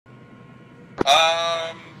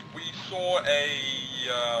We saw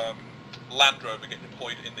a Land Rover get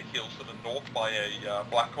deployed in the hills to the north by a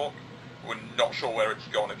Black Hawk. We're not sure where it's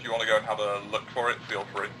gone. If you want to go and have a look for it, feel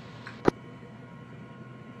free.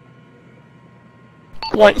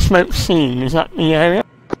 White smoke seen, is that the area?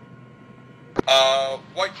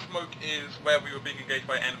 White smoke is where we were being engaged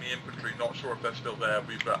by enemy infantry. Not sure if they're still there.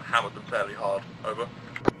 We've hammered them fairly hard. Over.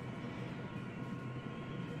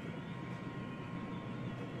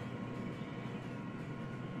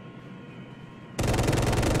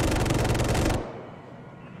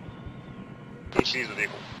 Who sees the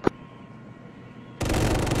vehicle?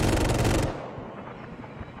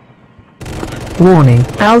 Warning,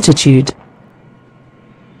 altitude.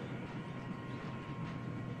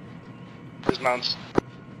 Dismounts.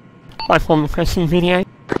 Life on requesting video.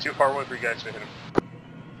 Too far away for you guys to hit him.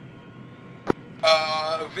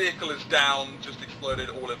 Vehicle is down, just exploded,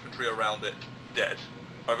 all infantry around it, dead.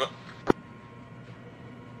 Over.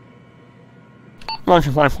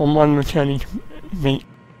 Roger 511 returning to meet.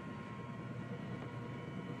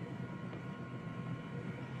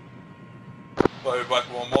 So,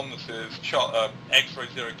 Viper 1-1, this is X-Ray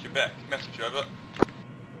 0 Quebec, message over.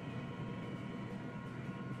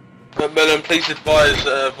 Macmillan, please advise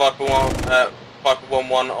Viper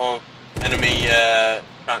 1-1 of enemy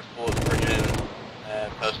transport bringing in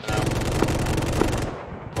personnel.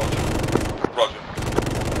 Roger.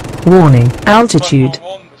 Warning, altitude. Viper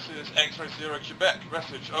 1-1, this is X-Ray 0 Quebec,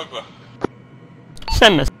 message over.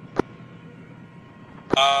 Send us.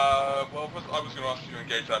 Well, first I was going to ask you to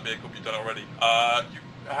engage that vehicle, but you've done already. You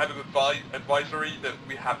had an advisory that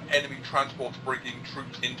we have enemy transports bringing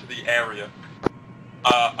troops into the area.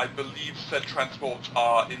 I believe said transports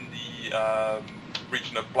are in the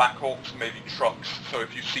region of Blackhawks, maybe trucks, so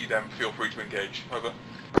if you see them, feel free to engage. Over.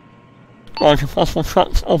 Roger, possible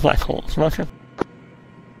trucks or Black Hawks, roger.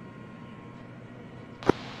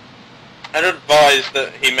 I'd advise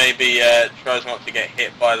that he maybe tries not to get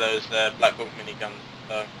hit by those Black Hawk miniguns,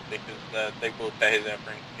 though, because they will tear his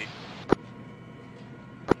airframe to pieces.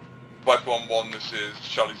 Viper 1-1, this is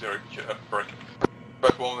Charlie 0 Quebec.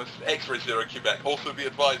 Viper 1, this is X-Ray 0 Quebec. Also be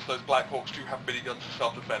advised, those Black Hawks do have miniguns for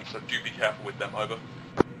self-defense, so do be careful with them. Over.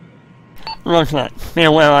 Roger that. Be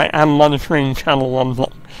aware I am monitoring channel 1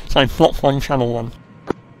 block. So block 1, channel 1.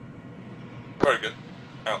 Very good.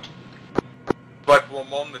 Out. Viper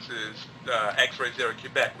 1-1, this is X-Ray 0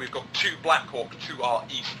 Quebec. We've got 2 Black Hawks to our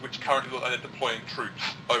east, which currently are deploying troops.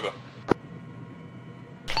 Over.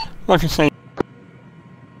 Roger, say.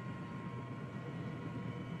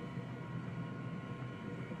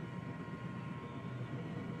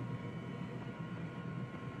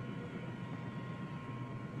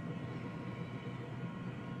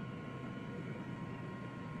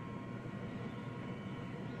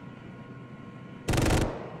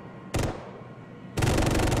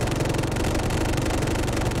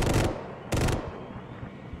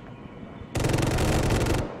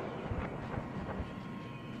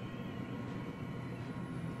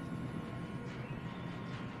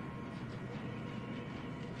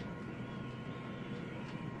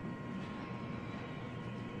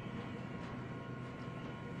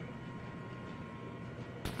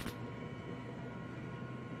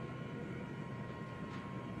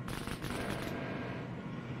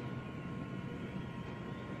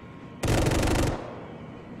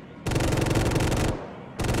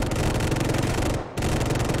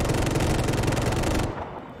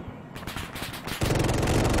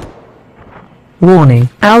 Warning,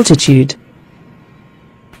 altitude.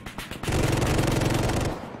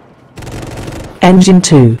 Engine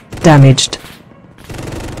 2, damaged.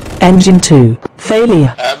 Engine 2,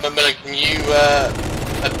 failure. Macmillan, can you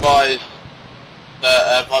advise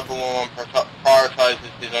that Viper 1-1 prioritises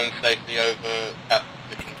his own safety over cat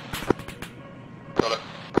position? Got it.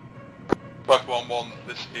 Viper 1-1,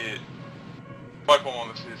 this is... Viper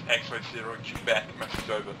 1-1, this is X-Ray 0 Quebec, message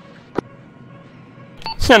over.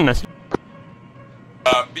 Send us.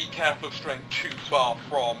 Be careful of straying too far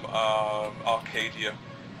from Arcadia,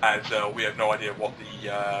 as we have no idea what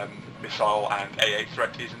the missile and AA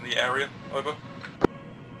threat is in the area. Over.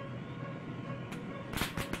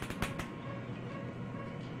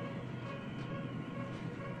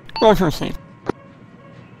 Roger, received.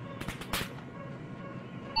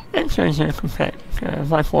 X-Ray 0 Quebec,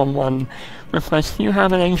 Viper 1-1 request, do you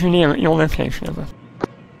have an engineer at your location? Over.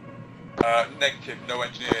 Negative, no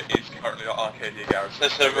engineer is currently at Arcadia Garrison.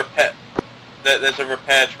 There's a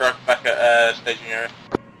repair truck back at staging area.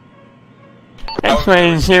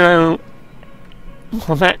 X-Ray 0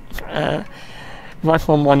 Quebec, Viper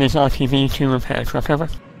 1-1 is RTV to repair truck, over.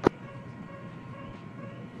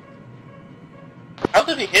 How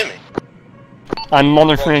did he hear me? I'm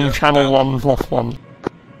monitoring Roger, channel 1, block 1.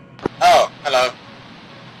 Oh, hello.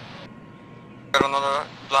 Got another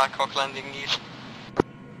Black Hawk landing east.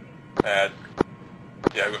 Yeah,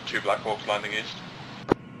 we've got 2 Black Hawks landing east.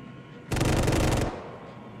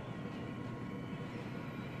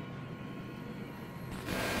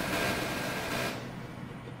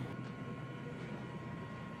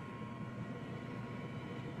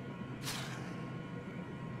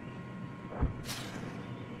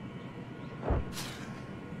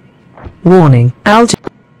 Warning, altitude.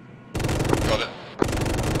 Got it.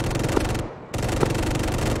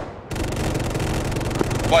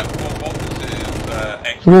 Flight 4 this is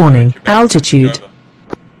X. Warning, altitude.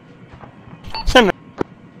 Send me.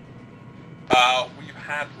 We've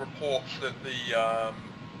had reports that the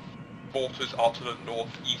mortars are to the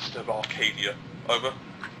northeast of Arcadia. Over.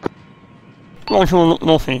 Roger,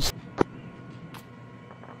 northeast.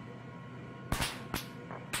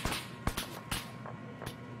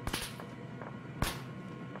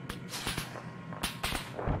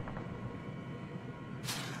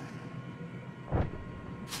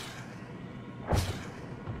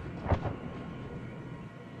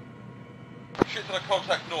 Shit to the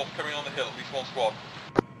contact north coming on the hill, at least 1 squad.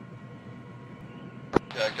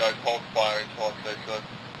 Yeah, guys, hold fire until I say so.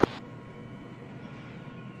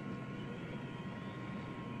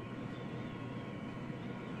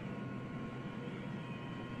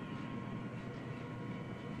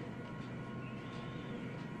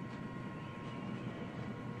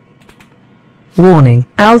 Warning,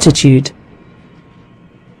 altitude.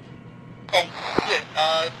 Oh shit,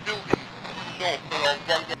 building north,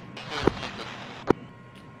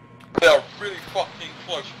 they are really fucking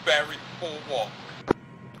close, very 4-1.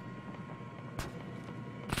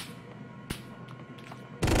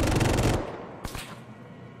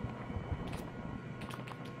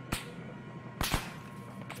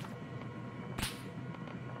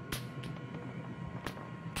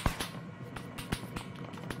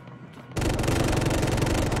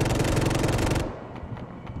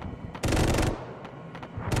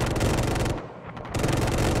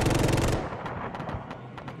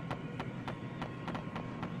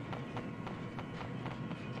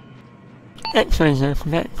 X-ray 0,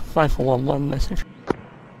 Quebec, 5411 message.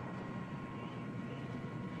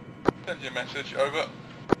 Send you a message, over.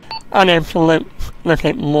 Unable to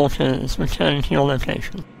locate mortars, return to your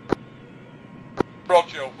location.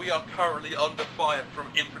 Roger, we are currently under fire from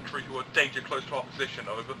infantry who are danger close to our position,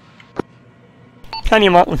 over. Can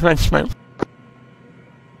you mark with red smoke?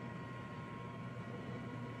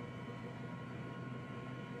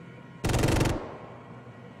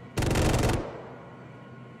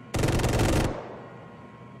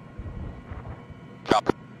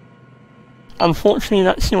 Unfortunately,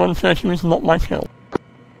 that C-130 was not my kill.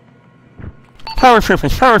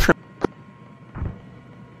 Paratroopers, paratroopers!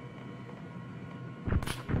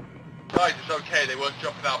 Guys, it's okay, they weren't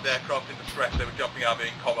jumping out of the aircraft in distress, they were jumping out of it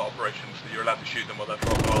in combat operations, so you're allowed to shoot them while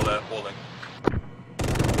they're falling.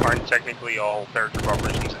 Aren't technically all paratroop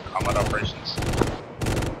operations and combat operations?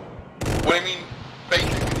 What I mean,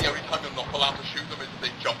 basically the only time you're not allowed to shoot them is if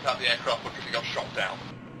they jumped out of the aircraft because they got shot down.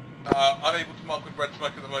 Unable to mark with red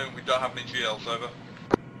smoke at the moment, we don't have any GLs, over.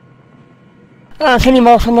 Can you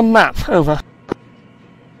mark on the map? Over.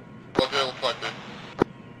 Roger, we'll try to.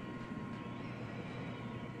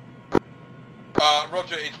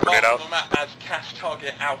 Roger, it's marked on the map as Cash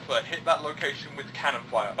Target Alpha. Hit that location with cannon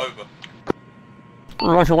fire, over.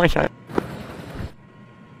 Roger, wait out.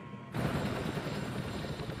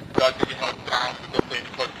 Guys, get your head down, just need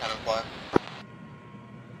to close cannon fire.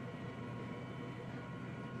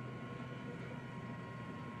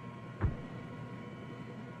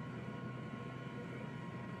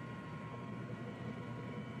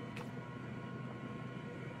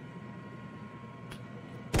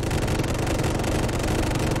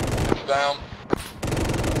 Down.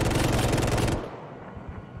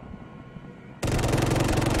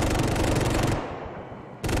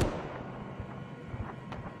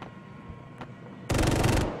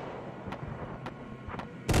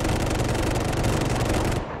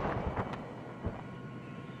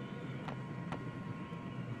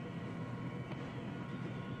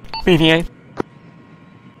 BVA.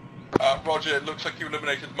 Roger, it looks like you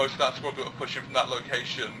eliminated most of that squad that were pushing from that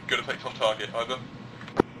location. Good effect on target, over.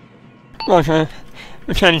 Roger.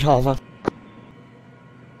 Returning to Harvard.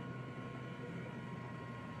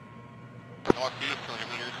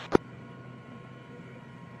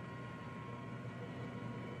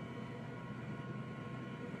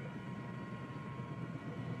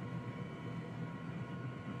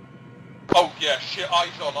 Oh yeah, shit, eyes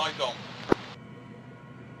on, eyes on.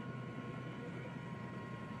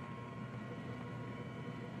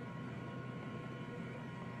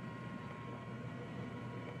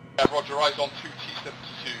 Roger, eyes on 2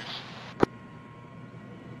 T-72s.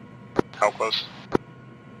 How close?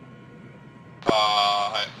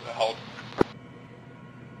 Hold.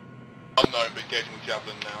 Unknown, but engaging with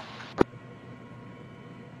Javelin now.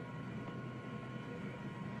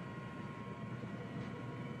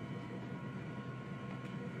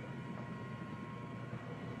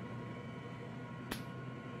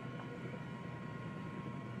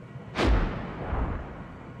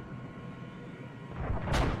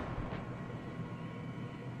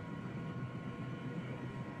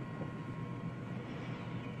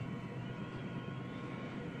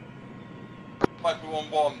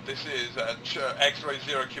 This is X-Ray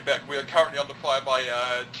 0 Quebec. We are currently under fire by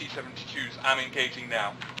T-72s. I'm engaging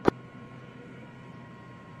now.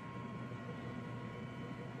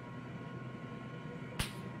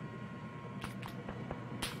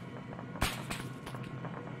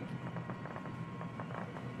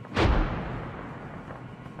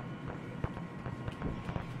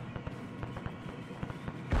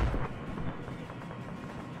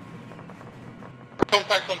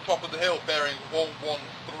 Contact on top of the hill, bearing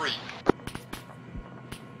 113.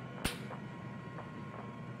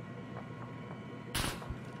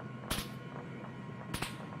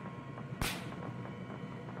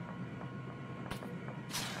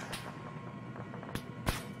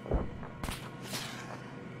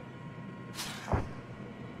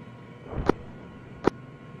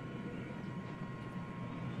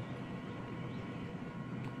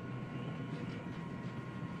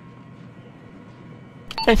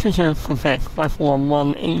 This is a Quebec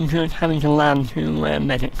 541 injured, having to land to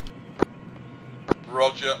medic.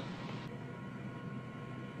 Roger.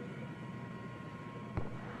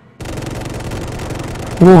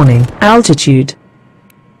 Warning, altitude.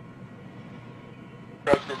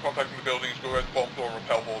 Guys, go contacting the buildings, go ahead to bottom floor and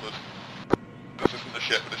repel boarders. This isn't the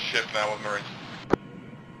ship, but it's a ship now with Marines.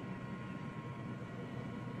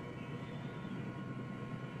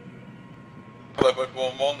 Hello, Viper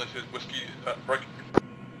 1-1, this is Whiskey, break.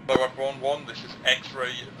 Hello, Viper 1-1, this is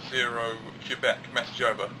X-Ray 0 Quebec, message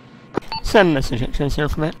over. Send message X-Ray 0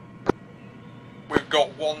 Quebec. We've got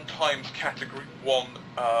 1 times category 1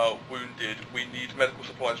 wounded. We need medical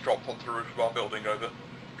supplies dropped onto the roof of our building, over.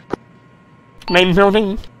 Main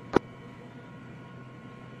building.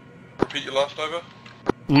 Repeat your last, over.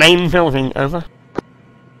 Main building, over.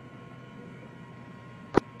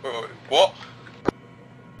 Wait, what?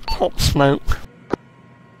 Top smoke.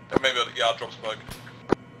 Maybe, yeah, I'll drop smoke.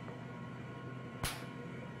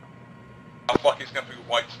 Our fucking scamping with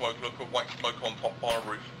white smoke, look at white smoke on top of our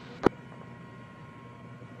roof.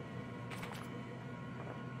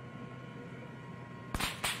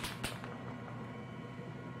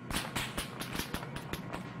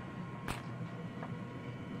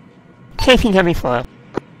 Taking heavy fire.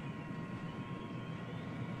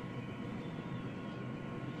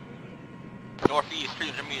 Northeast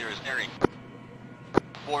 300 meters, nearing.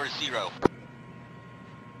 40.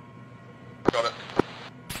 Got it.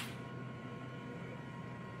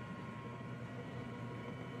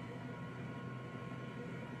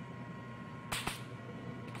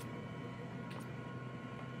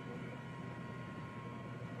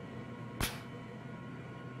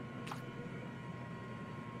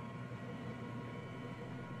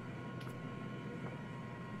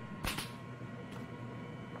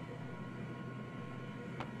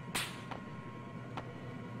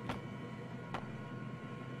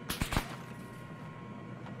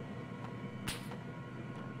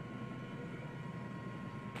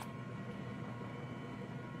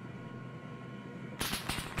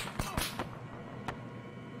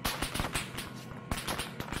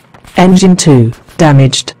 Engine 2,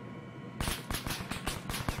 damaged.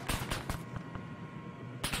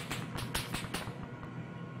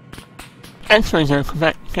 X-Ray 0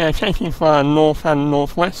 Quebec, taking fire north and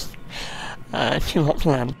northwest. Too hot to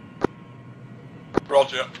land.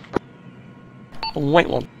 Roger. Wait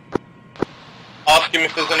one. Ask him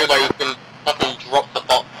if there's any way you can fucking drop the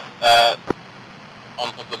box on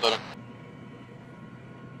top of the building.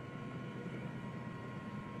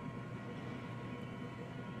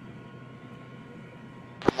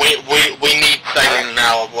 We need sailing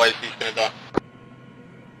now, otherwise he's gonna die.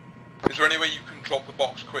 Is there any way you can drop the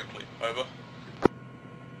box quickly? Over.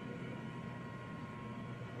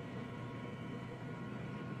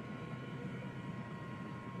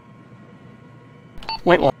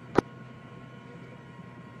 Wait one.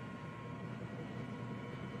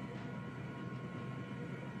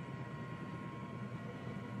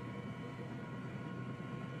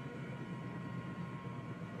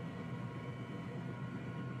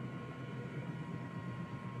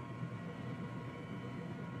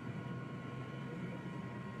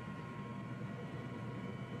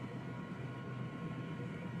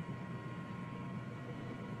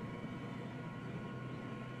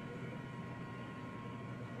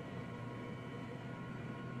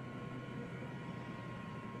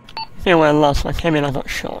 be aware last time I came in I got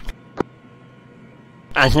shot.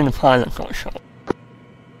 As in the pilot got shot.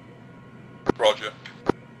 Roger.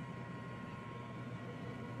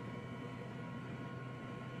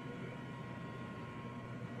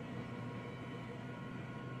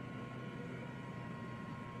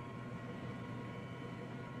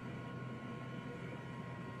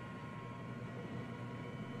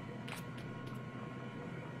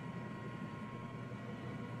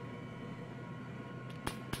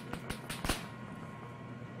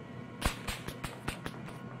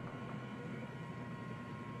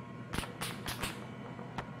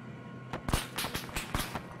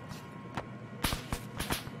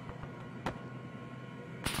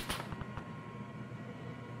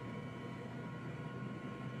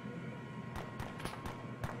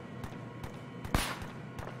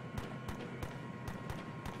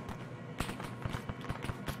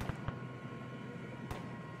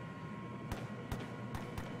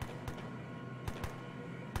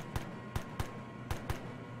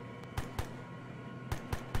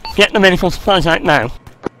 Get the medical supplies out now.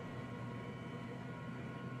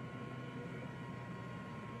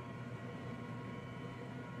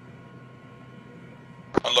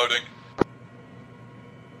 Unloading.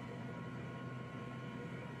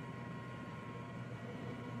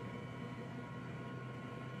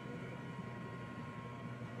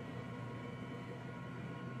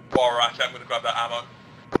 While we're at it, I'm going to grab that ammo.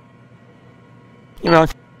 You're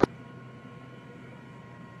right.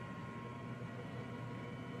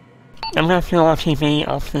 I'm going to feel RTV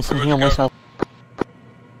after this and heal myself.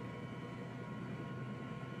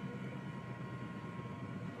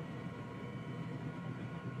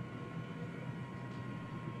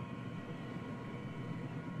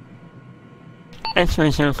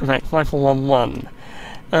 X-ray 0 correct, 5411.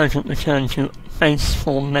 Urgent return to base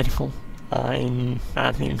for medical. I'm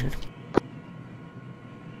badly injured.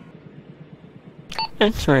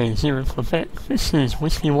 X-ray 0 Quebec, this is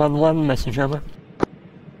Whiskey 11, message over.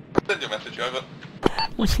 Send your message over.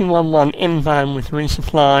 Whiskey 11 inbound with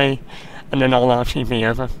resupply, and then I'll RTV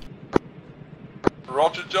over.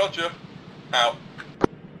 Roger, Dodger. Out.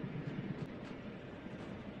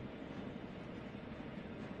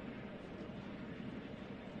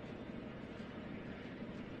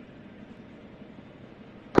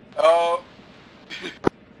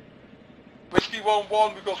 Whiskey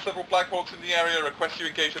 1-1, we've got several Black Hawks in the area. Request you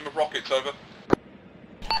engage them with rockets, over.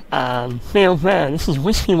 Be aware, this is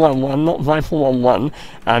Whiskey 11, not Viper 11,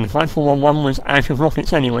 and Viper 11 was out of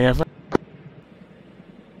rockets anyway, over.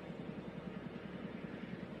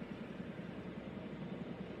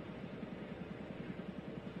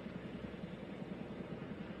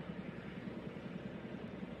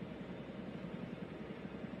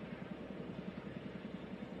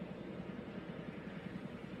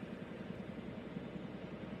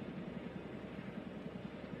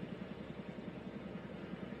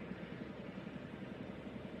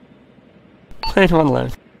 Clear to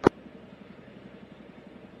unload.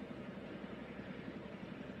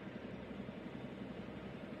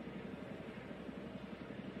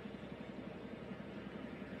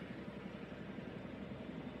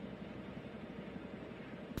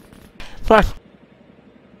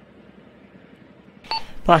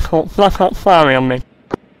 Black Hawk firing on me.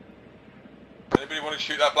 Anybody want to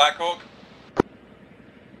shoot that Black Hawk?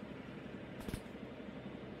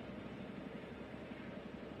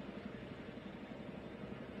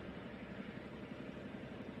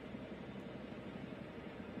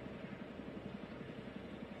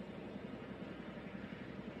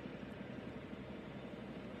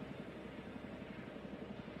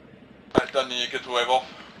 That's done, you get to wave off.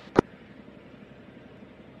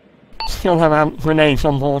 Still have grenades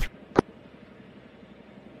on board.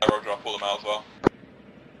 Roger, I'll pull them out as well.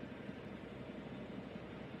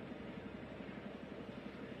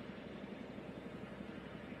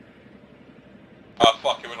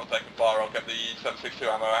 Fuck it, we're not taking fire, I'll get the 7.62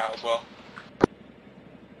 ammo out as well.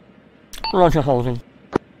 Roger, holding.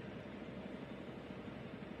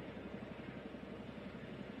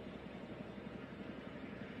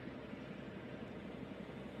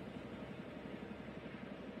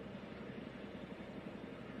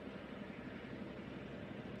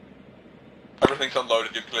 Everything's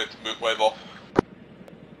unloaded, you're cleared to move, wave off.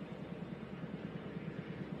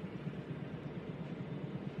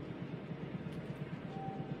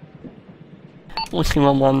 Whiskey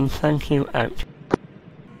 11, thank you, out.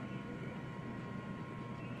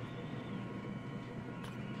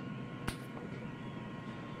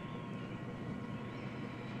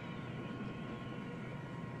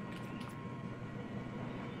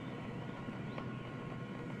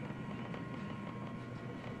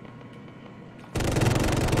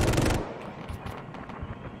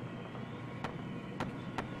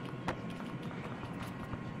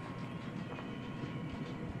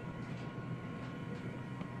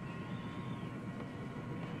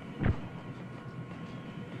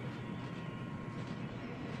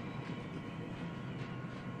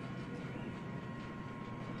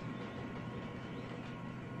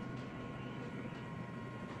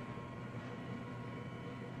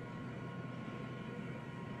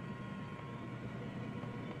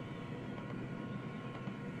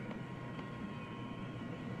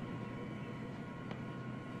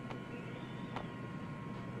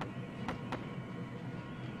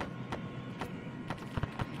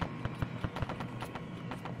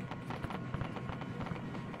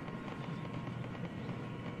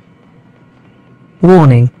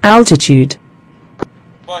 Warning, altitude.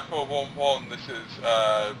 5411, this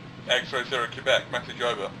is X-Ray 0 Quebec, message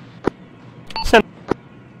over. Send.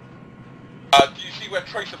 Do you see where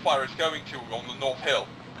tracer fire is going to on the North Hill?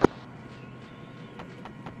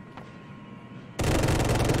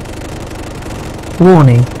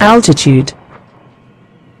 Warning, altitude.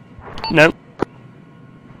 No.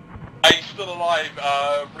 Are you still alive?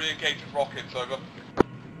 Re-engage with rockets, over.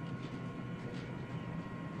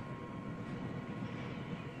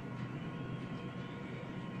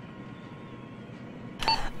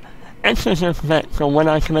 X-Ray 0 Quebec, so when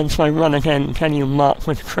I commence my run again, can you mark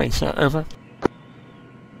with tracer? Over.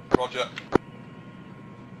 Roger.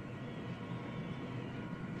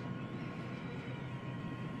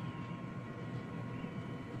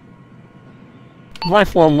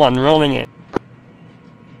 Life 1-1, rolling in.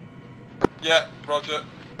 Yeah, roger.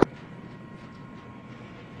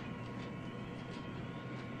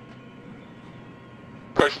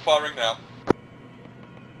 Tracer firing now.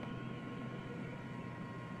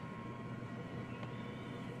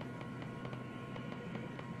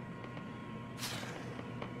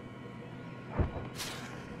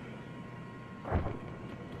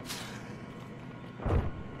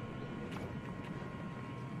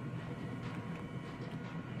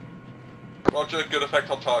 Roger, good effect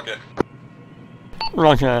on target.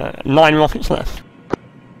 Roger, 9 rockets left.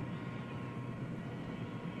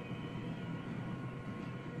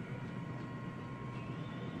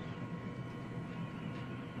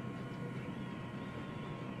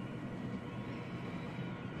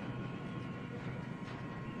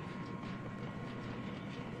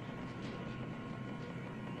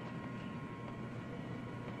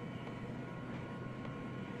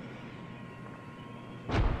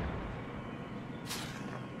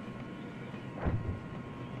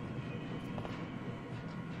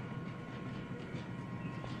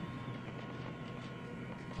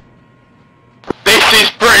 This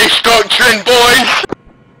is British doctrine, boys!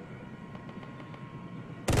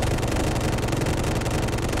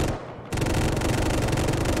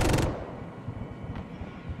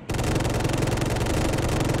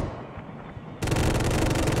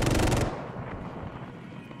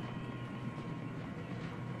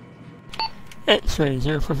 X-Ray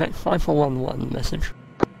 0 Quebec 5411, message.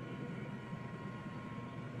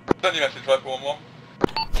 Send your message, 5411.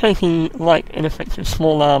 Taking light ineffective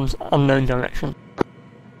small arms, unknown direction.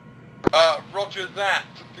 Roger that.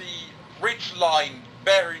 The ridge line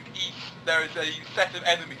bearing east, there is a set of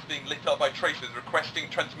enemies being lit up by tracers requesting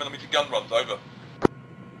 20mm gun runs, over.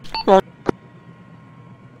 Roger.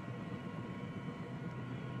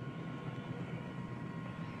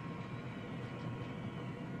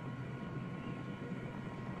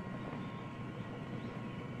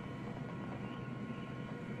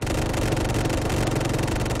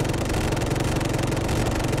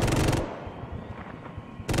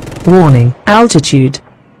 Warning, altitude.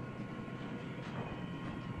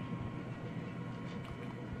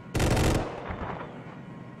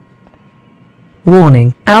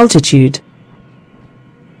 Warning, altitude.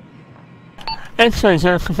 X-Ray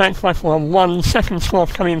 0 Quebec 5411, second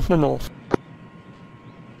squad coming in from the north.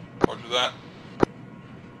 Roger that.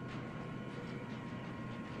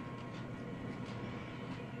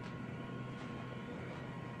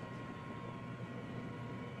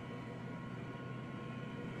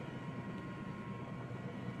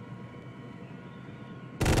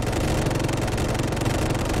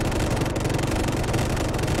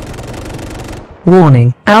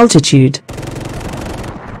 Warning, altitude.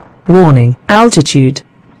 Warning, altitude.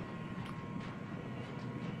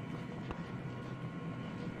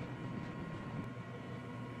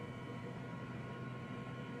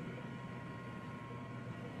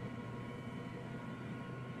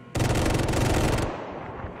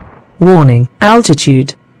 Warning,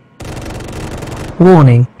 altitude.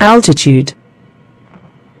 Warning, altitude.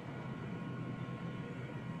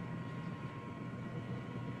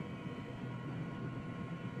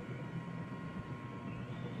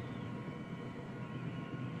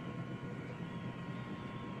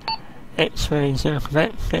 X-Ray 0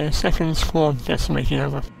 Quebec, second squad decimated,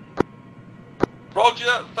 over.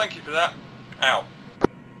 Roger, thank you for that. Out.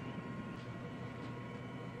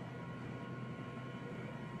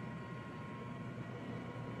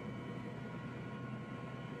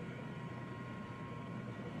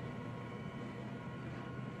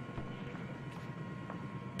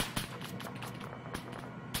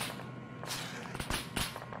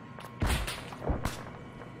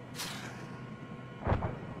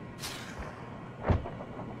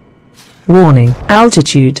 Warning,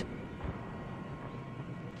 altitude.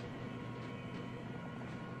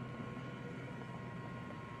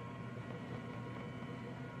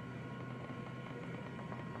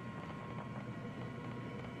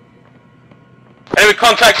 Enemy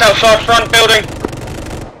contacts outside front building.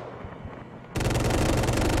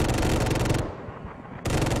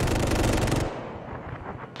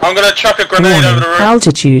 I'm gonna chuck a grenade over Warning, the roof.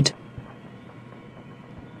 altitude.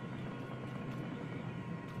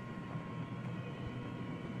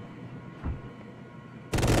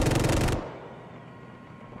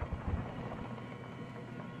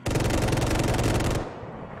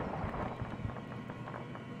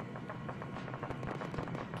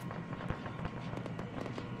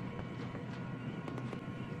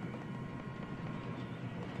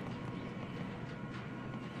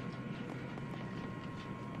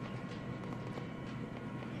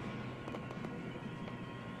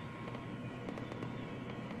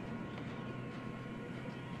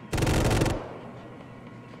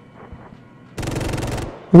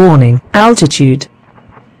 Warning, altitude.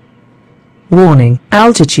 Warning,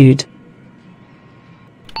 altitude.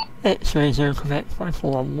 X-ray 0 Quebec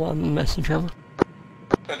 5411, message over.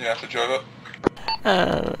 Send your message over.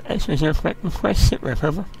 X-ray 0 Quebec request sit rep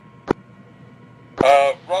over.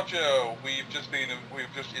 Roger, we've just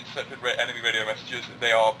intercepted enemy radio messages.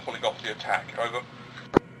 They are pulling off the attack. Over.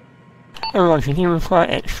 Roger, do you require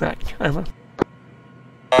extract? Over.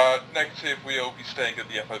 Negative, we'll be staying at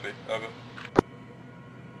the FOB. Over.